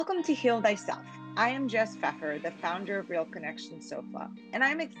Welcome to Heal Thyself. I am Jess Pfeffer, the founder of Real Connection Sofa, and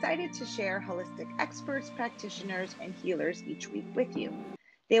I'm excited to share holistic experts, practitioners, and healers each week with you.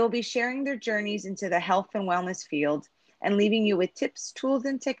 They will be sharing their journeys into the health and wellness field and leaving you with tips, tools,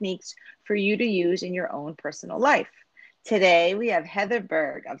 and techniques for you to use in your own personal life. Today, we have Heather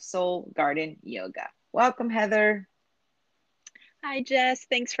Berg of Soul Garden Yoga. Welcome, Heather. Hi, Jess.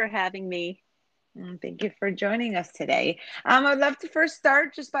 Thanks for having me. Thank you for joining us today. I'd love to first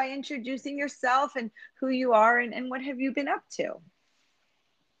start just by introducing yourself and who you are and what have you been up to?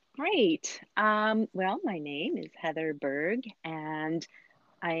 Great. Well, my name is Heather Berg, and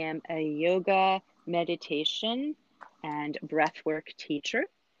I am a yoga, meditation, and breathwork teacher.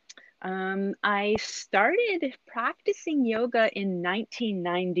 I started practicing yoga in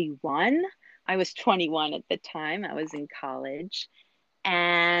 1991. I was 21 at the time, I was in college,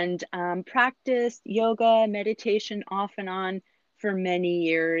 and practiced yoga, meditation off and on for many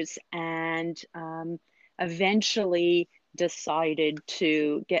years, and eventually decided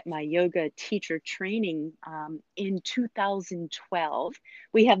to get my yoga teacher training in 2012.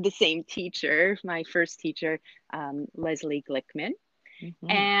 We have the same teacher, my first teacher, Leslie Glickman.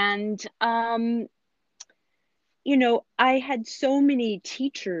 Mhm. And I had so many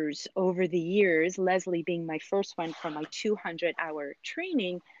teachers over the years, Leslie being my first one for my 200-hour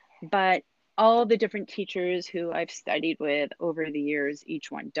training, but all the different teachers who I've studied with over the years,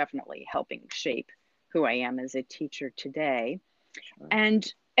 each one definitely helping shape who I am as a teacher today. Sure.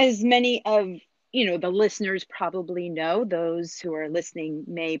 And as many of the listeners probably know, those who are listening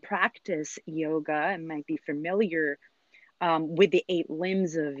may practice yoga and might be familiar with the eight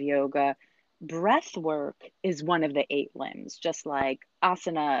limbs of yoga. Breath work is one of the eight limbs, just like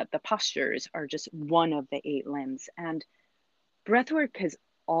asana, the postures are just one of the eight limbs. And breath work has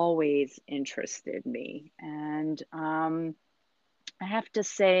always interested me. And I have to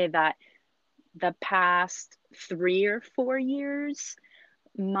say that the past 3 or 4 years,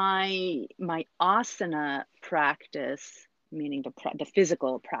 my asana practice, meaning the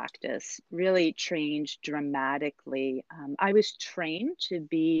physical practice, really changed dramatically. I was trained to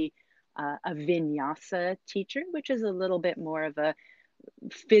be a vinyasa teacher, which is a little bit more of a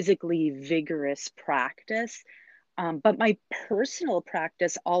physically vigorous practice. But my personal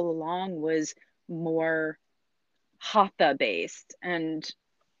practice all along was more hatha based. And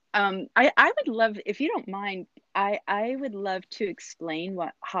I would love, if you don't mind, I would love to explain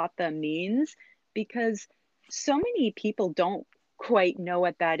what hatha means, because so many people don't quite know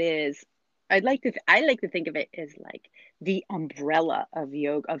what that is. I like to think of it as like the umbrella of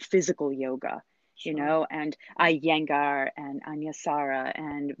yoga, of physical yoga, Sure. and Iyengar and Anyasara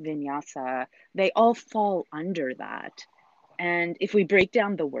and Vinyasa, they all fall under that. And if we break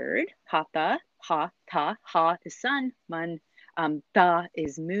down the word, hatha, ha is sun, ta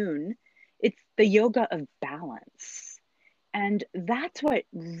is moon. It's the yoga of balance. And that's what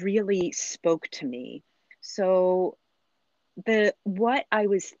really spoke to me. So the what I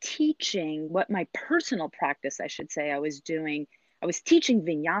was teaching, what my personal practice, I should say, I was teaching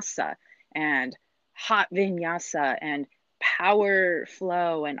vinyasa and hot vinyasa and power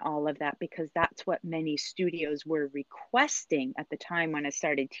flow and all of that, because that's what many studios were requesting at the time when I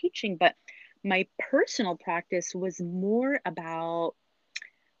started teaching. But my personal practice was more about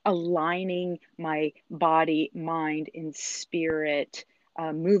aligning my body, mind, and spirit,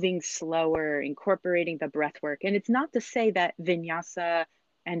 moving slower, incorporating the breath work. And it's not to say that vinyasa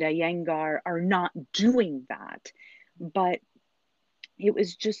and Iyengar are not doing that, but it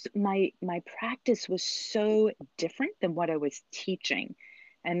was just my practice was so different than what I was teaching.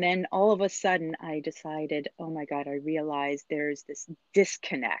 And then all of a sudden I decided, oh my God, I realized there's this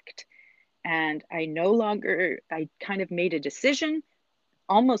disconnect. And I kind of made a decision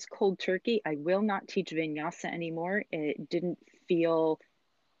almost cold turkey. I will not teach vinyasa anymore. It didn't feel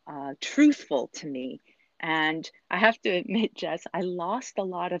truthful to me. And I have to admit, Jess, I lost a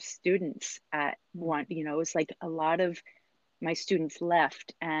lot of students at one, it was like a lot of my students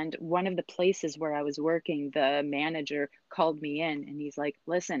left. And one of the places where I was working, the manager called me in and he's like,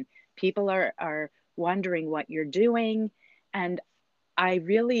 listen, people are wondering what you're doing. And I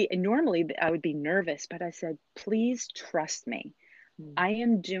really, and normally I would be nervous, but I said, please trust me. Mhm. I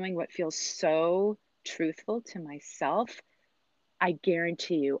am doing what feels so truthful to myself. I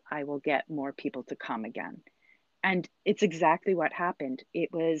guarantee you I will get more people to come again. And it's exactly what happened.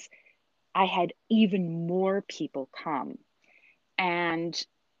 It was, I had even more people come. And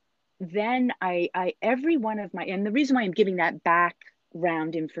then every one of my, and the reason why I'm giving that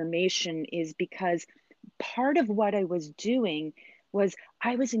background information is because part of what I was doing was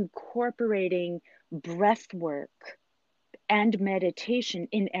I was incorporating breath work and meditation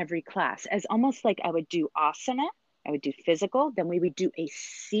in every class, as almost like I would do asana, I would do physical, then we would do a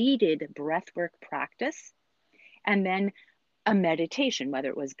seated breathwork practice, and then a meditation, whether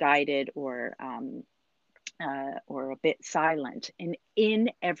it was guided or a bit silent. And in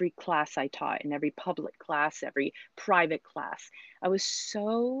every class I taught, in every public class, every private class, I was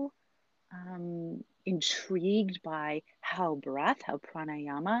so intrigued by how breath, how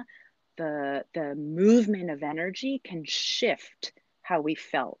pranayama, the movement of energy can shift how we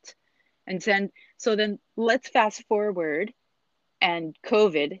felt. And then let's fast forward, and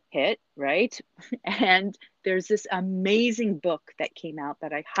COVID hit, right? And there's this amazing book that came out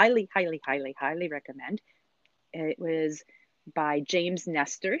that I highly, highly, highly, highly recommend. It was by James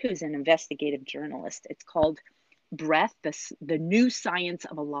Nestor, who's an investigative journalist. It's called Breath, the New Science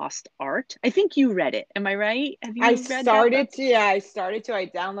of a Lost Art. I think you read it. Am I right? Have I you read that book? started to, yeah, I started to. I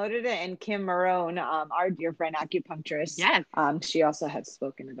downloaded it, and Kim Marone, our dear friend acupuncturist, Yes. she also had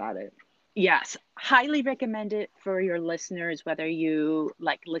spoken about it. Yes. Highly recommend it for your listeners, whether you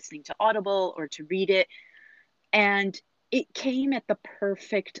like listening to Audible or to read it. And it came at the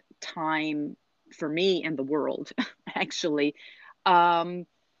perfect time for me and the world, actually,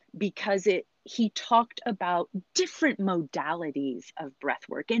 because he talked about different modalities of breath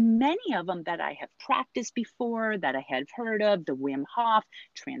work, and many of them that I have practiced before, that I had heard of, the Wim Hof,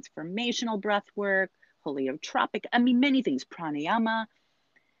 transformational breath work, heliotropic, I mean, many things, pranayama.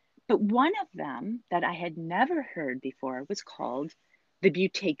 But one of them that I had never heard before was called the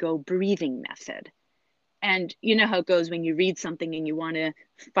Buteyko breathing method. And you know how it goes when you read something and you want to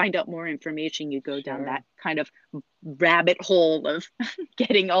find out more information, you go down Sure. that kind of rabbit hole of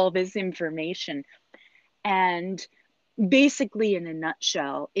getting all this information. And basically, in a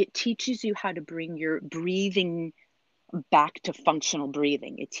nutshell, it teaches you how to bring your breathing back to functional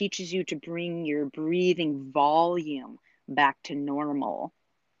breathing. It teaches you to bring your breathing volume back to normal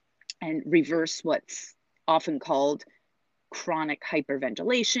and reverse what's often called chronic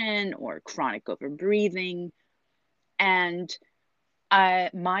hyperventilation or chronic overbreathing. And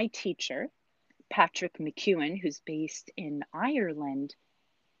my teacher, Patrick McEwen, who's based in Ireland,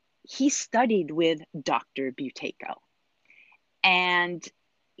 he studied with Dr. Buteyko. And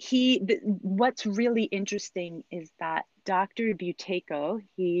what's really interesting is that Dr. Buteyko,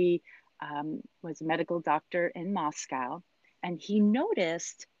 he was a medical doctor in Moscow, and he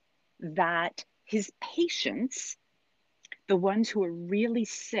noticed that his patients, the ones who were really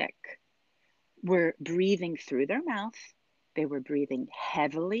sick, were breathing through their mouth, they were breathing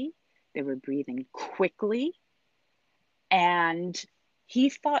heavily, they were breathing quickly. And he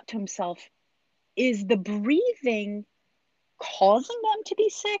thought to himself, is the breathing causing them to be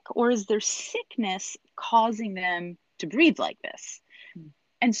sick, or is their sickness causing them to breathe like this?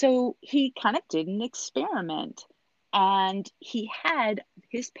 And so he kind of did an experiment, and he had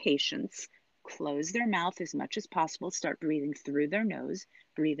his patients close their mouth as much as possible, start breathing through their nose,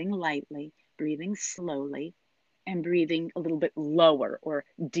 breathing lightly, breathing slowly, and breathing a little bit lower or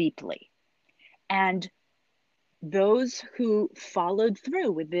deeply. And those who followed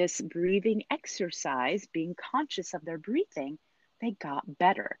through with this breathing exercise, being conscious of their breathing, they got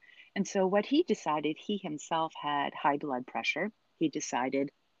better. And so, what he decided, he himself had high blood pressure. He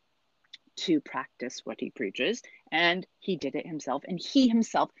decided to practice what he preaches, and he did it himself. And he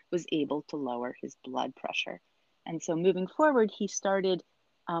himself was able to lower his blood pressure. And so, moving forward, he started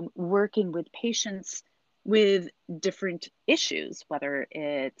working with patients with different issues, whether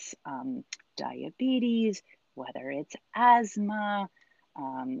it's diabetes, whether it's asthma,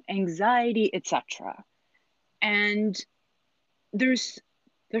 anxiety, etc. And there's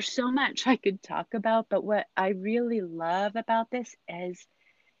so much I could talk about, but what I really love about this is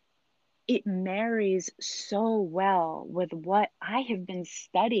it marries so well with what I have been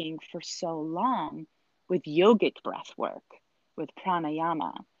studying for so long with yogic breath work, with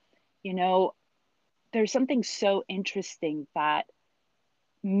pranayama. You know, there's something so interesting that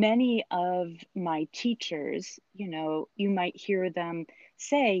many of my teachers, you might hear them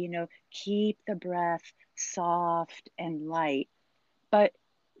say, keep the breath soft and light. But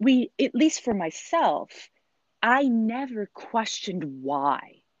at least for myself, I never questioned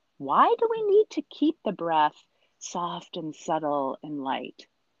why. Why do we need to keep the breath soft and subtle and light?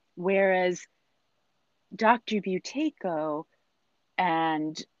 Whereas Dr. Buteyko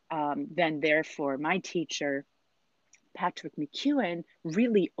and then therefore my teacher, Patrick McEwen,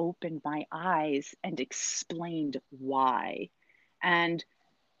 really opened my eyes and explained why. And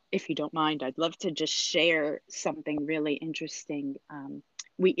if you don't mind, I'd love to just share something really interesting.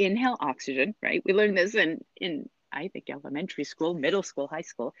 We inhale oxygen, right? We learned this in I think elementary school, middle school, high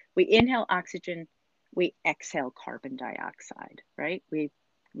school. We inhale oxygen we exhale carbon dioxide, right? We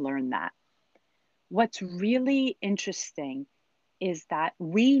learned that. What's really interesting is that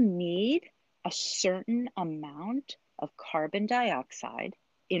we need a certain amount of carbon dioxide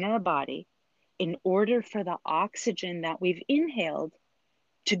in our body in order for the oxygen that we've inhaled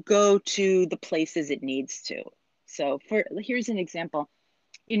to go to the places it needs to. So here's an example.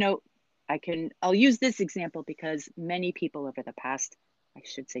 You know, I'll use this example because many people over the past, I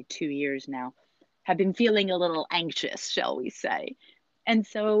should say 2 years now, have been feeling a little anxious, shall we say. And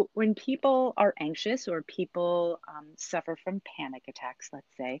so when people are anxious or people suffer from panic attacks,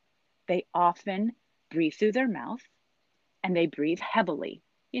 let's say, they often breathe through their mouth and they breathe heavily.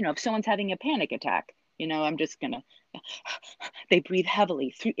 You know, if someone's having a panic attack, I'm just gonna, they breathe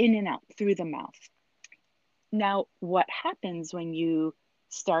heavily through in and out through the mouth. Now, what happens when you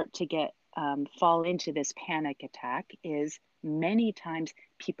start to get fall into this panic attack is many times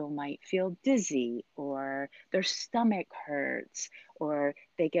people might feel dizzy or their stomach hurts or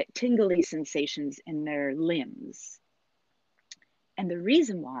they get tingly sensations in their limbs. And the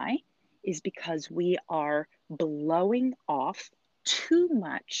reason why is because we are blowing off too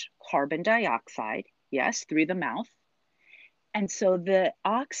much carbon dioxide, yes, through the mouth. And so the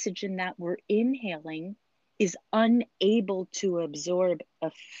oxygen that we're inhaling is unable to absorb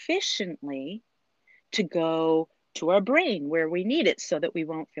efficiently to go to our brain where we need it so that we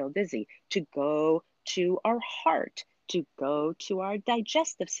won't feel dizzy, to go to our heart, to go to our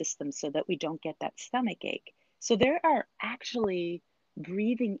digestive system so that we don't get that stomach ache. So there are actually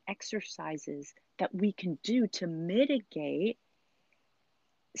breathing exercises that we can do to mitigate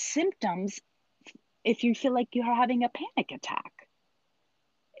symptoms if you feel like you're having a panic attack.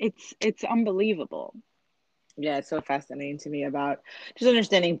 It's unbelievable. Yeah, it's so fascinating to me about just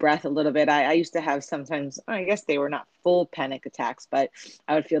understanding breath a little bit. I used to have sometimes, I guess they were not full panic attacks, but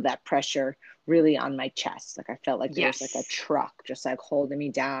I would feel that pressure really on my chest. Like I felt like there was like a Yes. truck just like holding me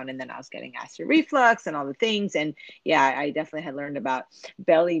down. And then I was getting acid reflux and all the things. And yeah, I definitely had learned about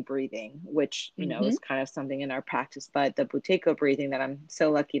belly breathing, which, Mm-hmm. is kind of something in our practice, but the Buteyko breathing that I'm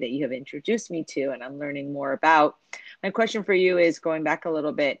so lucky that you have introduced me to and I'm learning more about. My question for you is going back a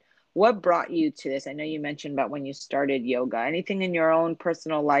little bit, what brought you to this? I know you mentioned about when you started yoga. Anything in your own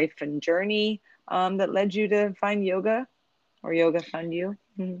personal life and journey that led you to find yoga or yoga found you?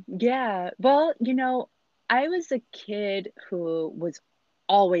 Mhm. Yeah. Well, I was a kid who was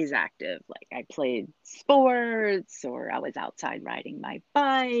always active. Like I played sports or I was outside riding my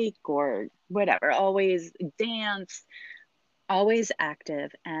bike or whatever, always danced, always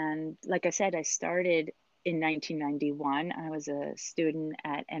active. And like I said, I started in 1991. I was a student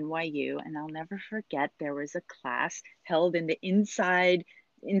at NYU, and I'll never forget there was a class held in the inside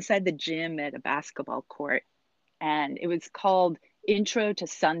the gym at a basketball court, and it was called Intro to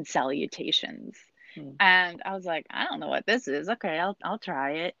Sun Salutations. Hmm. And I was like, I don't know what this is. Okay, I'll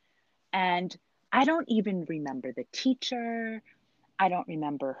try it. And I don't even remember the teacher. I don't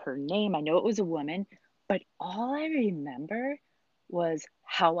remember her name. I know it was a woman, but all I remember was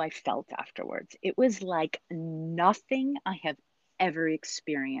how I felt afterwards. It was like nothing I have ever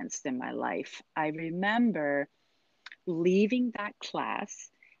experienced in my life. I remember leaving that class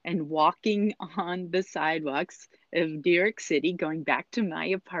and walking on the sidewalks of New York City, going back to my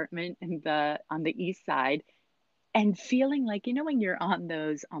apartment in the on the east side, and feeling like, when you're on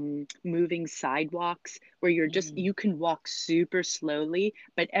those moving sidewalks where Mhm. you can walk super slowly,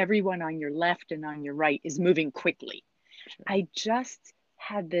 but everyone on your left and on your right is moving quickly. Sure. I just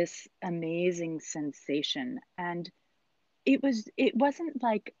had this amazing sensation, and it wasn't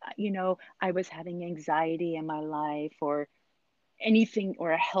like, I was having anxiety in my life or anything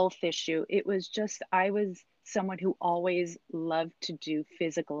or a health issue. It was just, I was someone who always loved to do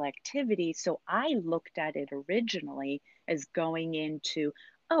physical activity. So I looked at it originally as going into,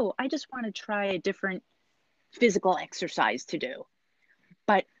 oh, I just want to try a different physical exercise to do.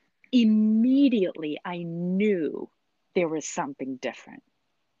 But immediately I knew there was something different.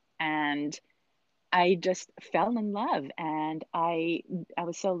 And I just fell in love. And I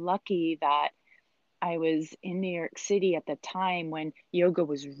was so lucky that I was in New York City at the time when yoga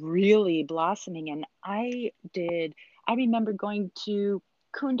was really blossoming. And I remember going to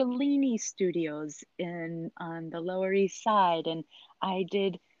Kundalini studios on the Lower East Side. And I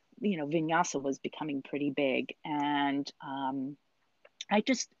did, Vinyasa was becoming pretty big. And I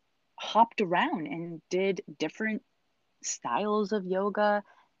just hopped around and did different styles of yoga,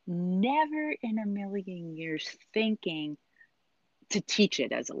 never in a million years thinking to teach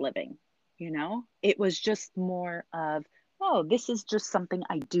it as a living. It was just more of, oh, this is just something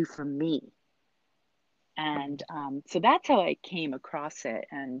I do for me. And so that's how I came across it.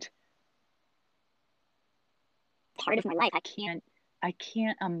 And part of my life. I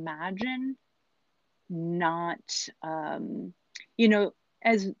can't imagine not, you know,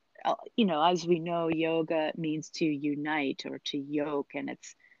 as as we know, yoga means to unite or to yoke, and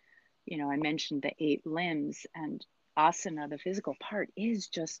it's, I mentioned the 8 limbs, and asana, the physical part, is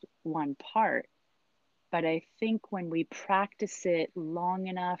just one part. But I think when we practice it long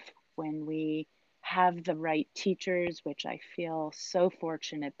enough, when we have the right teachers, which I feel so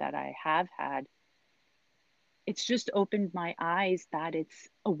fortunate that I have had, it's just opened my eyes that it's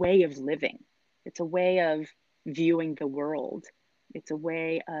a way of living. It's a way of viewing the world. It's a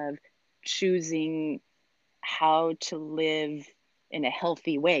way of choosing how to live in a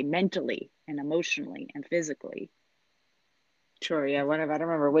healthy way, mentally and emotionally and physically. Sure, yeah. I don't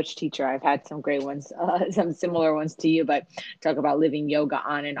remember which teacher. I've had some great ones, some similar ones to you, but talk about living yoga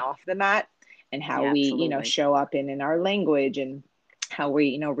on and off the mat and how Yeah, we, absolutely. show up in our language and how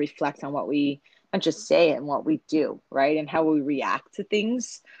we, reflect on what we not just say and what we do, right? And how we react to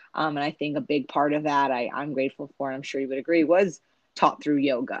things. And I think a big part of that I'm grateful for, and I'm sure you would agree, was taught through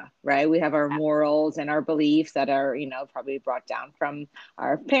yoga, right? We have our morals and our beliefs that are, probably brought down from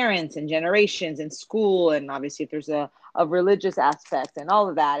our parents and generations in school. And obviously if there's a religious aspect and all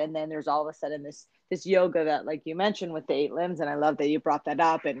of that. And then there's all of a sudden this yoga that, like you mentioned, with the 8 limbs. And I love that you brought that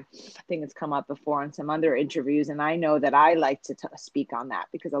up. And I think it's come up before in some other interviews. And I know that I like to speak on that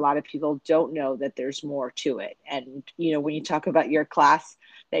because a lot of people don't know that there's more to it. And, when you talk about your class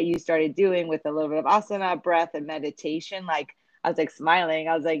that you started doing with a little bit of asana, breath, and meditation, like, I was like smiling.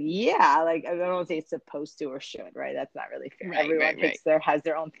 I was like, yeah, like, I don't want to say it's supposed to or should, right? That's not really fair. Right, Everyone right, right. has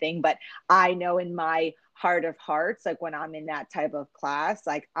their own thing. But I know in my heart of hearts, like when I'm in that type of class,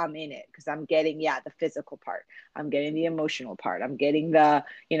 like I'm in it because I'm getting, the physical part. I'm getting the emotional part. I'm getting the,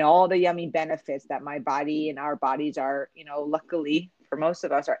 all the yummy benefits that my body and our bodies are, luckily for most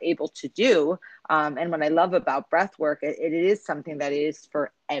of us are able to do. And what I love about breath work, it is something that is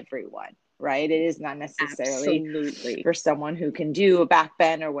for everyone, right? It is not necessarily Absolutely. for someone who can do a back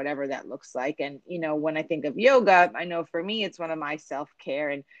bend or whatever that looks like. And, when I think of yoga, I know for me, it's one of my self-care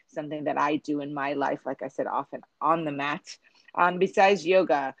and something that I do in my life, like I said, often on the mat. Besides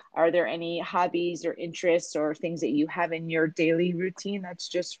yoga, are there any hobbies or interests or things that you have in your daily routine that's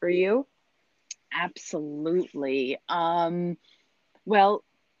just for you? Absolutely. Well,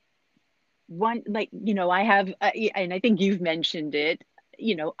 one, like, I have, and I think you've mentioned it,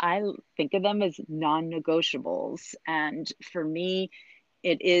 I think of them as non-negotiables. And for me,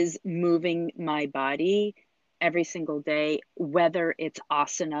 it is moving my body every single day, whether it's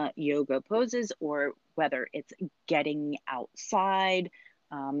asana yoga poses or whether it's getting outside,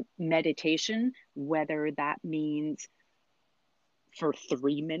 meditation, whether that means for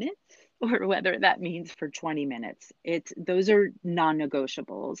 3 minutes or whether that means for 20 minutes. Those are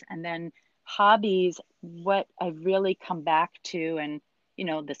non-negotiables. And then hobbies, what I've really come back to, and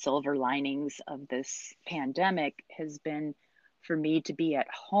the silver linings of this pandemic has been for me to be at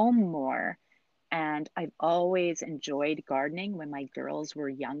home more. And I've always enjoyed gardening when my girls were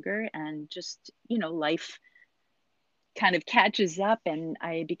younger, and just, life kind of catches up, and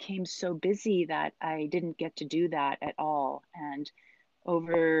I became so busy that I didn't get to do that at all. And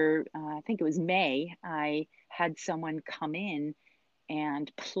over, I think it was May, I had someone come in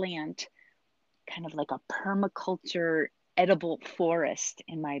and plant kind of like a permaculture edible forest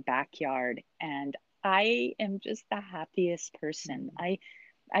in my backyard. And I am just the happiest person.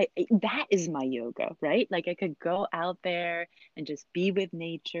 That is my yoga, right? Like I could go out there and just be with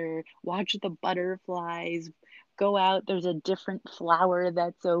nature, watch the butterflies, go out, there's a different flower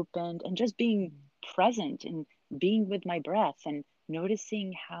that's opened, and just being present and being with my breath and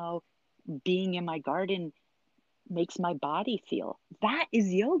noticing how being in my garden makes my body feel. That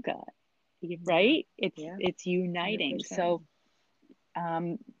is yoga, Yeah, right? It's yeah, it's uniting. 100%. So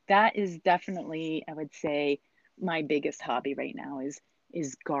that is definitely, I would say, my biggest hobby right now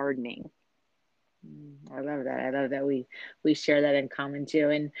is gardening. I love that. I love that we share that in common too.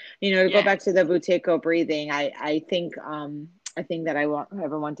 And to go Yeah. back to the Buteyko breathing, I think that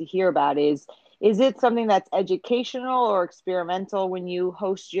ever want to hear about is it something that's educational or experimental when you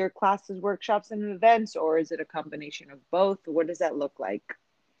host your classes, workshops, and events, or is it a combination of both? What does that look like?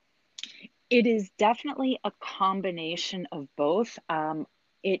 It is definitely a combination of both.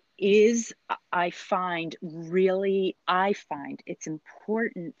 It is, I find it's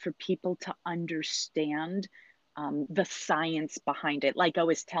important for people to understand the science behind it. Like I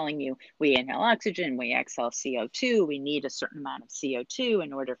was telling you, we inhale oxygen, we exhale CO2. We need a certain amount of CO2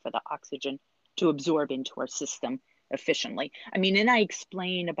 in order for the oxygen to absorb into our system efficiently. I mean, and I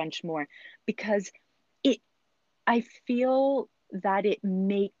explain a bunch more because it, I feel that it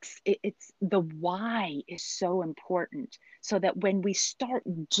makes it's the why is so important, so that when we start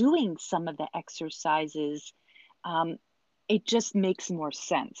doing some of the exercises, um, it just makes more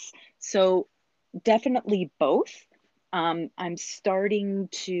sense. So definitely both. I'm starting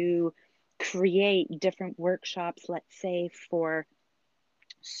to create different workshops, let's say for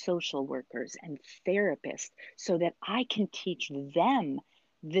social workers and therapists, so that I can teach them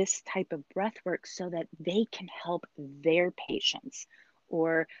this type of breath work so that they can help their patients.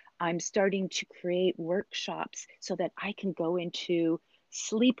 Or I'm starting to create workshops so that I can go into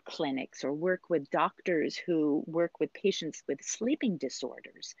sleep clinics or work with doctors who work with patients with sleeping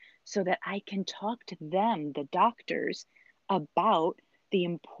disorders, so that I can talk to them, the doctors, about the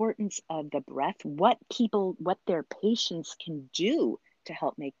importance of the breath, what their patients can do to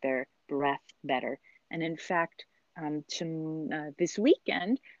help make their breath better. And in fact, this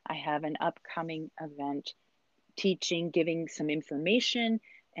weekend, I have an upcoming event teaching, giving some information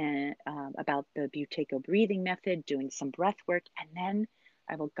and about the Buteyko breathing method, doing some breath work, and then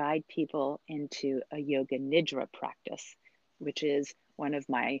I will guide people into a yoga nidra practice, which is one of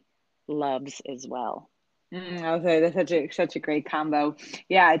my loves as well. Okay, that's such a great combo.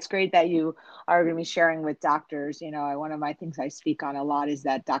 Yeah, it's great that you are going to be sharing with doctors. One of my things I speak on a lot is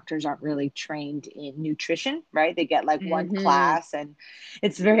that doctors aren't really trained in nutrition, right? They get like one Mm-hmm. class, and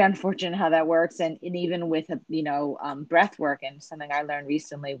it's very unfortunate how that works. And even with breath work, and something I learned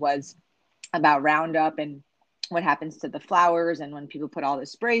recently was about Roundup and what happens to the flowers and when people put all the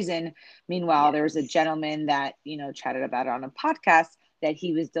sprays in. Meanwhile, there was a Yes. gentleman that, chatted about it on a podcast, that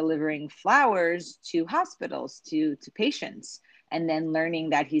he was delivering flowers to hospitals, to patients, and then learning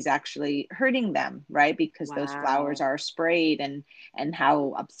that he's actually hurting them, right? Because those flowers Wow. are sprayed, and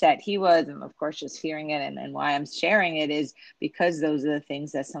how upset he was. And of course, just hearing it, and why I'm sharing it is because those are the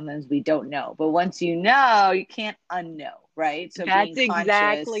things that sometimes we don't know. But once you know, you can't unknow, right? So being That's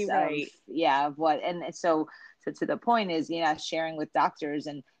exactly conscious of, right. yeah, of what, and so to the point is, sharing with doctors,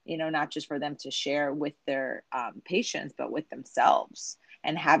 and not just for them to share with their patients, but with themselves,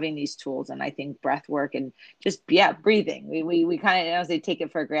 and having these tools. And I think breath work and just, yeah, breathing, we kind of, say, take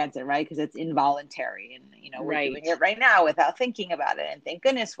it for granted, right? Because it's involuntary, and we're doing Right. it right now without thinking about it, and thank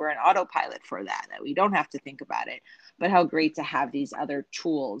goodness we're an autopilot for that we don't have to think about it. But how great to have these other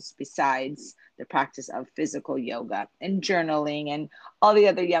tools besides the practice of physical yoga and journaling and all the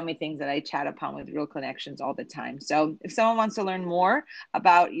other yummy things that I chat upon with Real Connections all the time. So if someone wants to learn more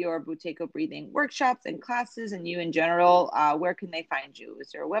about your Buteyko breathing workshops and classes, and you in general, where can they find you?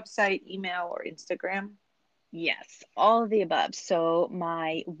 Is there a website, email, or Instagram? Yes, all of the above. So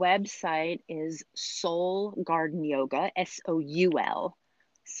my website is Soul Garden Yoga, SOUL,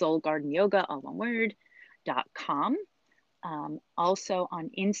 Soul Garden Yoga, all one word, .com. Also on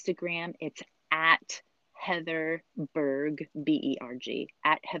Instagram, it's at Heather Berg, BERG,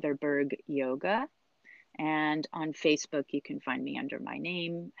 at Heather Berg Yoga. And on Facebook, you can find me under my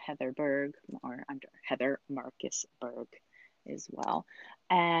name, Heather Berg, or under Heather Marcus Berg as well.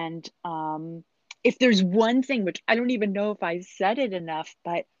 And if there's one thing, which I don't even know if I said it enough,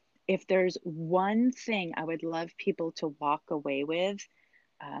 but if there's one thing I would love people to walk away with,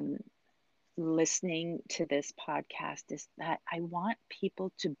 um, listening to this podcast, is that I want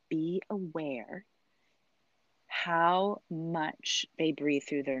people to be aware how much they breathe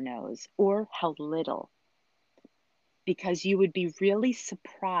through their nose or how little, because you would be really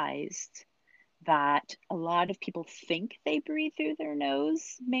surprised that a lot of people think they breathe through their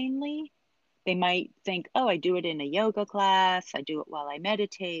nose mainly. They might think, oh, I do it in a yoga class, I do it while I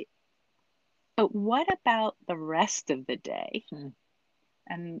meditate. But what about the rest of the day? Hmm.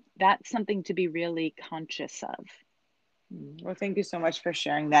 And that's something to be really conscious of. Well, thank you so much for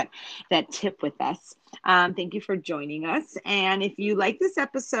sharing that tip with us. Thank you for joining us. And if you like this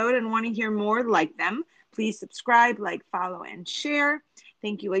episode and want to hear more like them, please subscribe, like, follow, and share.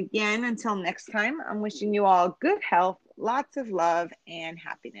 Thank you again. Until next time, I'm wishing you all good health, lots of love, and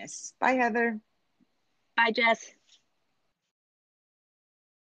happiness. Bye, Heather. Bye, Jess.